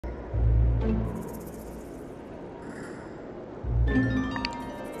Go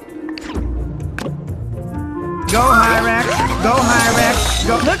Hyrax, go Hyrax,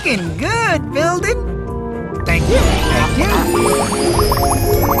 go. Looking good, building. Thank you, thank you.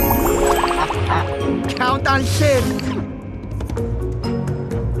 Count on Sid.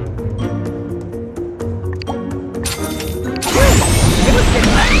 It was good.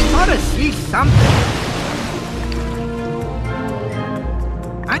 I ought to see something.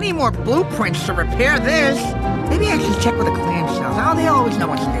 I need more blueprints to repair this. Maybe I should check with the clamshells. Oh, they always know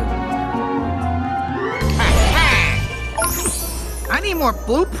what to do. I need more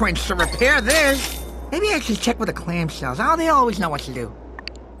blueprints to repair this. Maybe I should check with the clamshells. Oh, they always know what to do.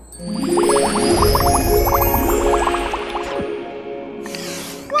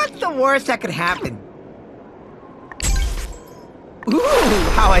 What's the worst that could happen? Ooh,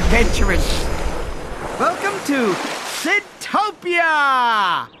 how adventurous. Welcome to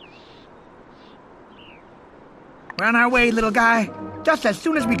Sidtopia! We're on our way, little guy. Just as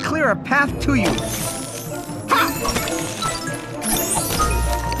soon as we clear a path to you. Ha!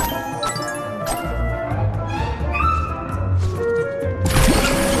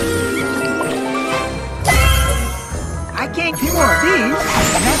 I can't get more of these,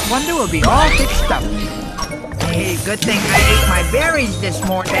 and that wonder will be all fixed up. Hey, good thing I ate my berries this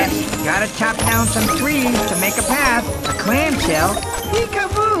morning. Gotta chop down some trees to make a path. A clamshell?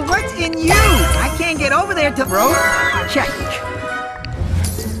 Peekaboo, what's in you? I can't get over there to rope. Check.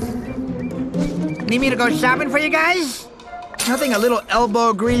 Need me to go shopping for you guys? Nothing, a little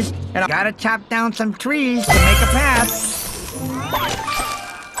elbow grease, and I gotta chop down some trees to make a path.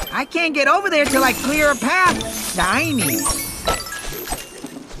 I can't get over there till I clear a path. Shiny.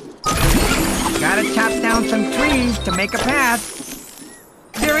 Gotta chop down some trees to make a path.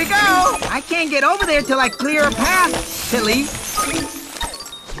 Here we go! I can't get over there till I clear a path, silly.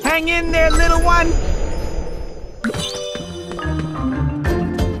 Hang in there, little one.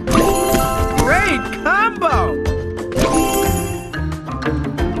 Great combo!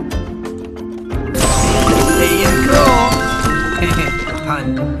 Staying cool.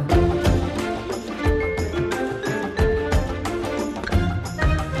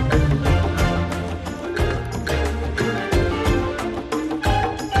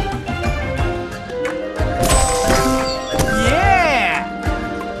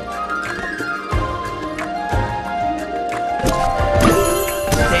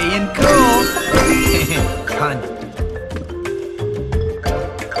 Pun.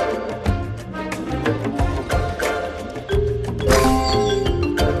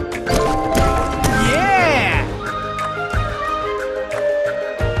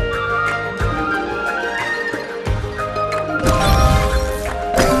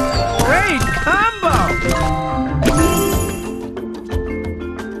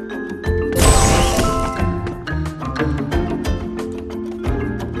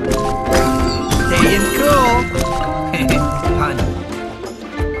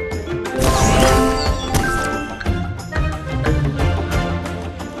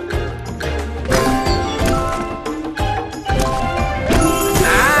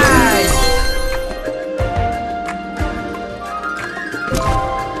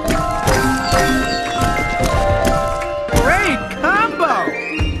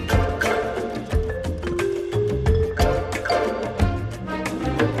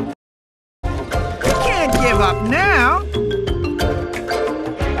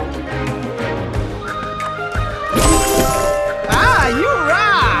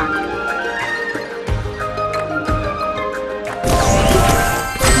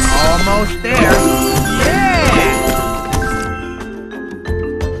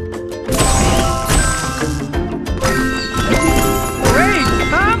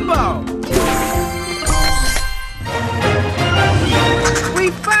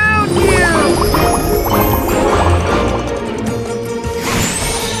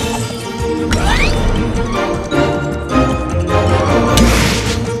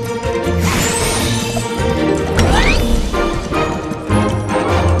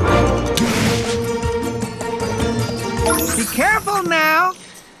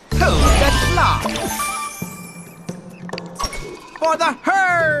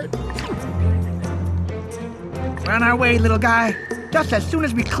 Little guy, just as soon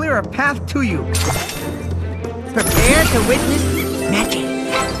as we clear a path to you. Prepare to witness magic.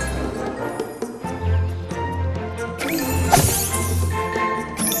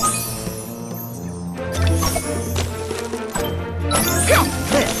 Go!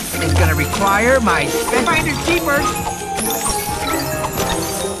 This is gonna require my Finders Keepers.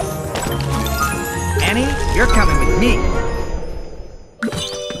 Annie, you're coming with me.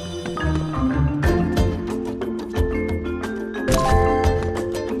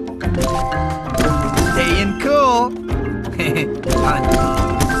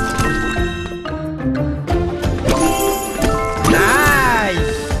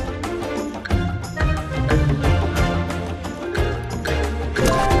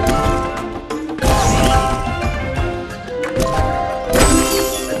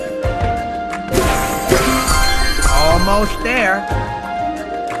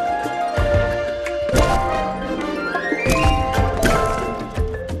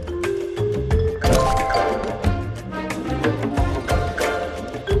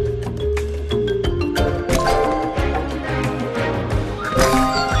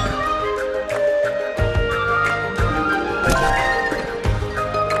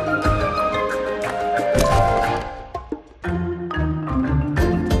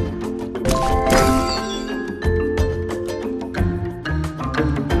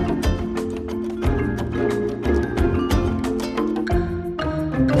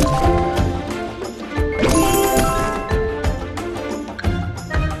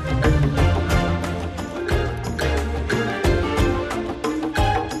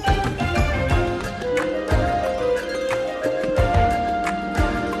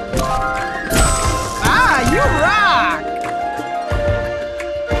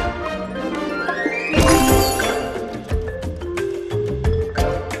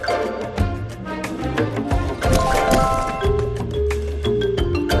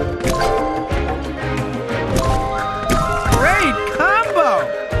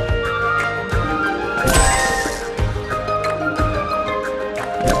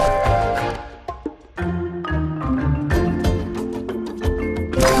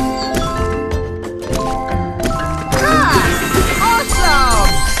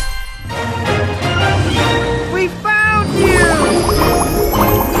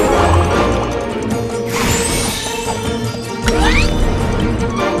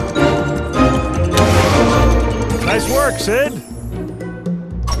 Nice work, Sid.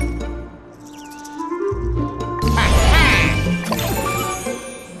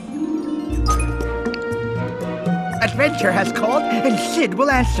 Adventure has called, and Sid will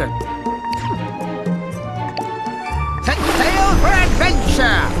answer. Set sail for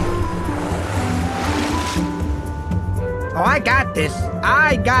adventure! Oh, I got this.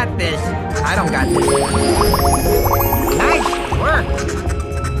 I got this. I don't got this. Nice work.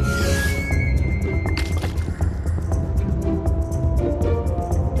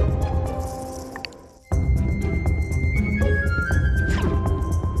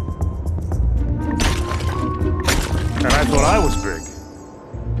 And I thought I was big.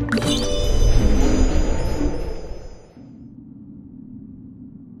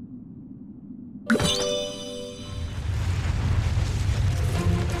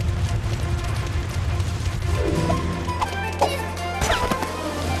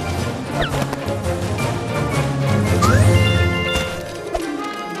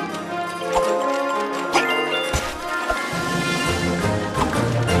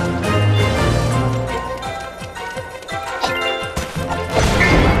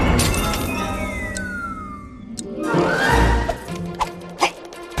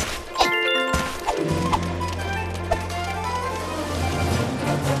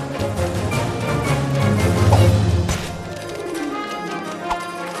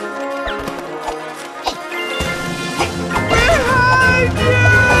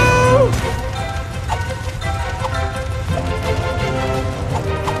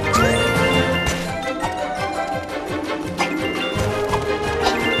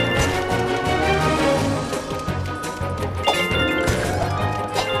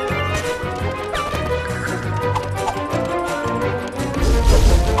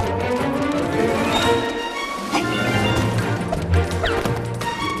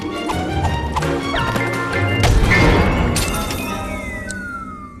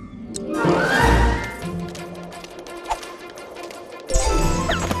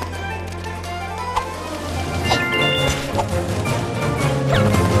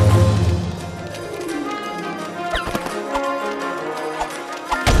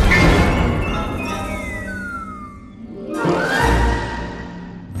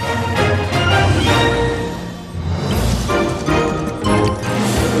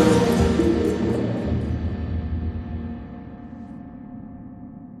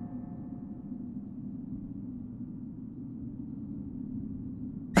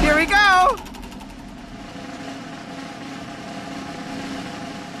 Here we go!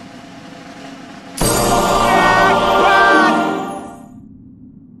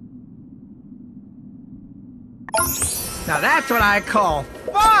 Now that's what I call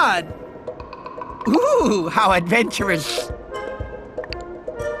fun! Ooh, how adventurous!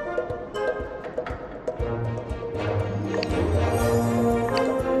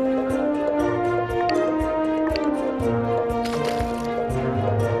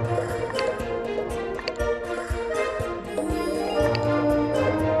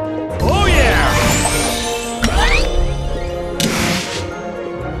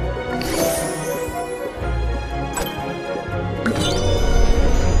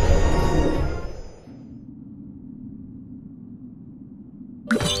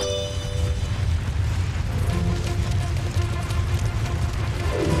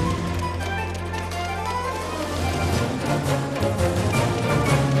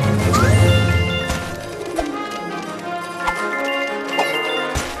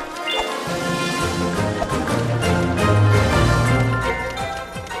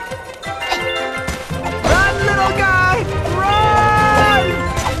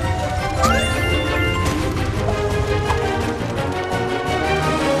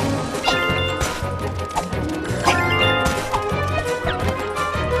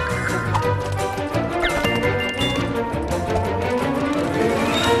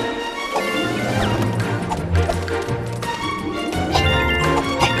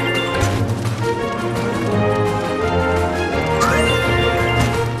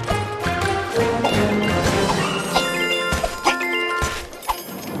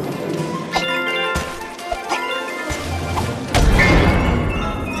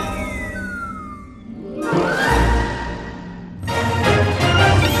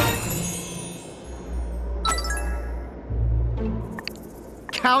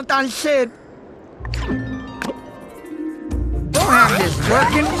 count on Sid. We'll have this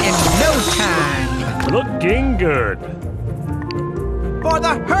working in no time. Looking good. For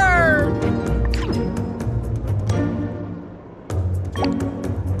the herd!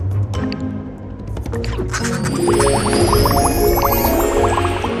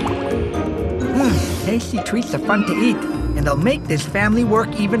 Tasty treats are fun to eat, and they'll make this family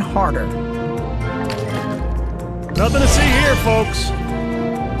work even harder. Nothing to see here, folks.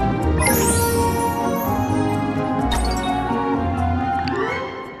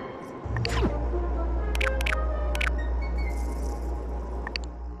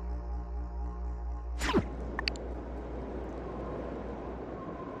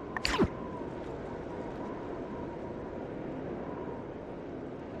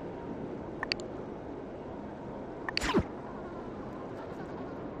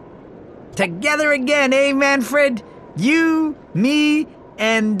 Together again, eh, Manfred? You, me,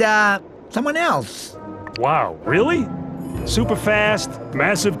 and, someone else. Wow, really? Super fast,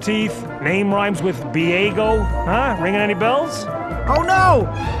 massive teeth, name rhymes with Diego. Huh? Ringing any bells? Oh no!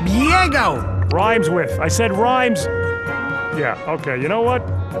 Diego! Rhymes with. I said rhymes. Yeah, okay, you know what?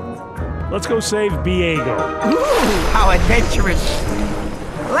 Let's go save Diego. Ooh, how adventurous!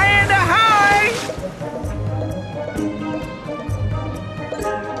 Land ahoy!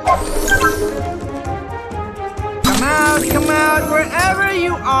 Come out, wherever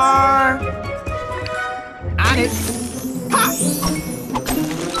you are! On it! Ha!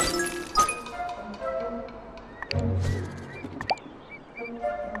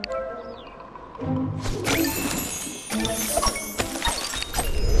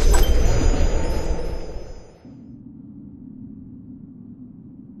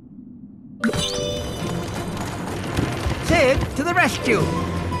 Sid, to the rescue!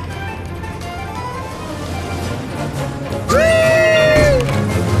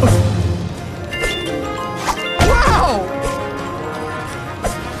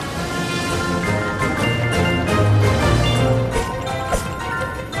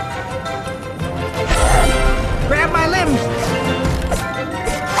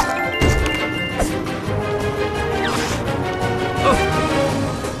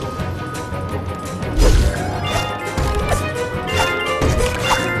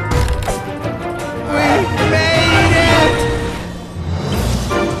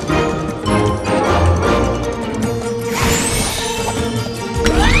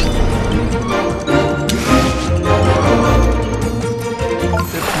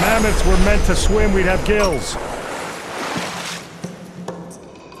 Were meant to swim, we'd have gills.